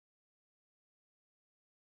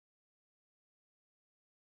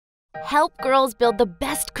Help girls build the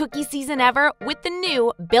best cookie season ever with the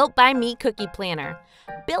new Built by Me Cookie Planner.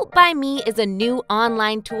 Built by Me is a new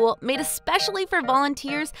online tool made especially for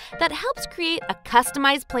volunteers that helps create a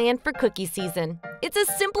customized plan for cookie season. It's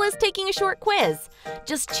as simple as taking a short quiz.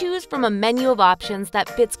 Just choose from a menu of options that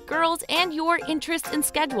fits girls and your interests and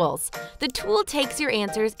schedules. The tool takes your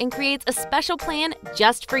answers and creates a special plan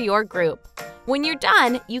just for your group. When you're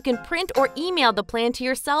done, you can print or email the plan to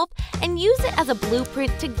yourself and use it as a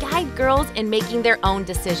blueprint to guide girls in making their own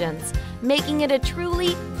decisions, making it a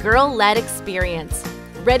truly girl-led experience.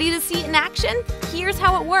 Ready to see it in action? Here's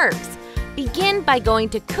how it works. Begin by going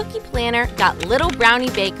to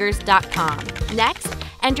cookieplanner.littlebrowniebakers.com. Next,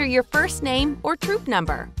 enter your first name or troop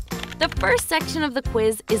number. The first section of the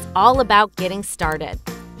quiz is all about getting started.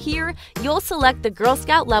 Here, you'll select the Girl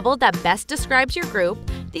Scout level that best describes your group,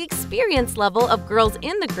 the experience level of girls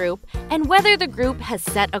in the group, and whether the group has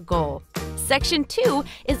set a goal. Section 2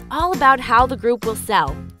 is all about how the group will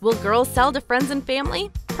sell. Will girls sell to friends and family?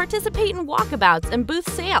 Participate in walkabouts and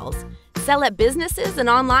booth sales? Sell at businesses and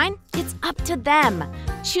online? It's up to them.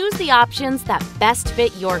 Choose the options that best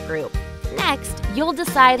fit your group. Next, you'll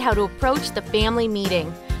decide how to approach the family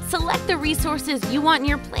meeting. Select the resources you want in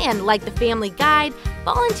your plan, like the family guide,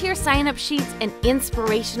 volunteer sign-up sheets, and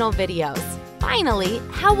inspirational videos. Finally,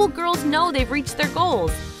 how will girls know they've reached their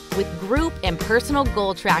goals? With group and personal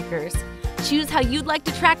goal trackers. Choose how you'd like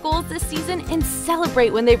to track goals this season and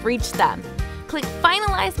celebrate when they've reached them. Click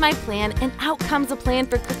Finalize My Plan and out comes a plan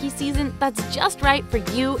for cookie season that's just right for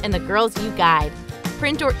you and the girls you guide.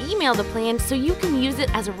 Print or email the plan so you can use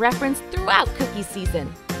it as a reference throughout cookie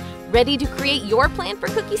season. Ready to create your plan for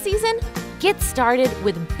cookie season? Get started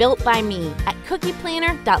with Built by Me at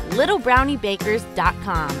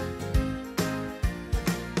cookieplanner.littlebrowniebakers.com.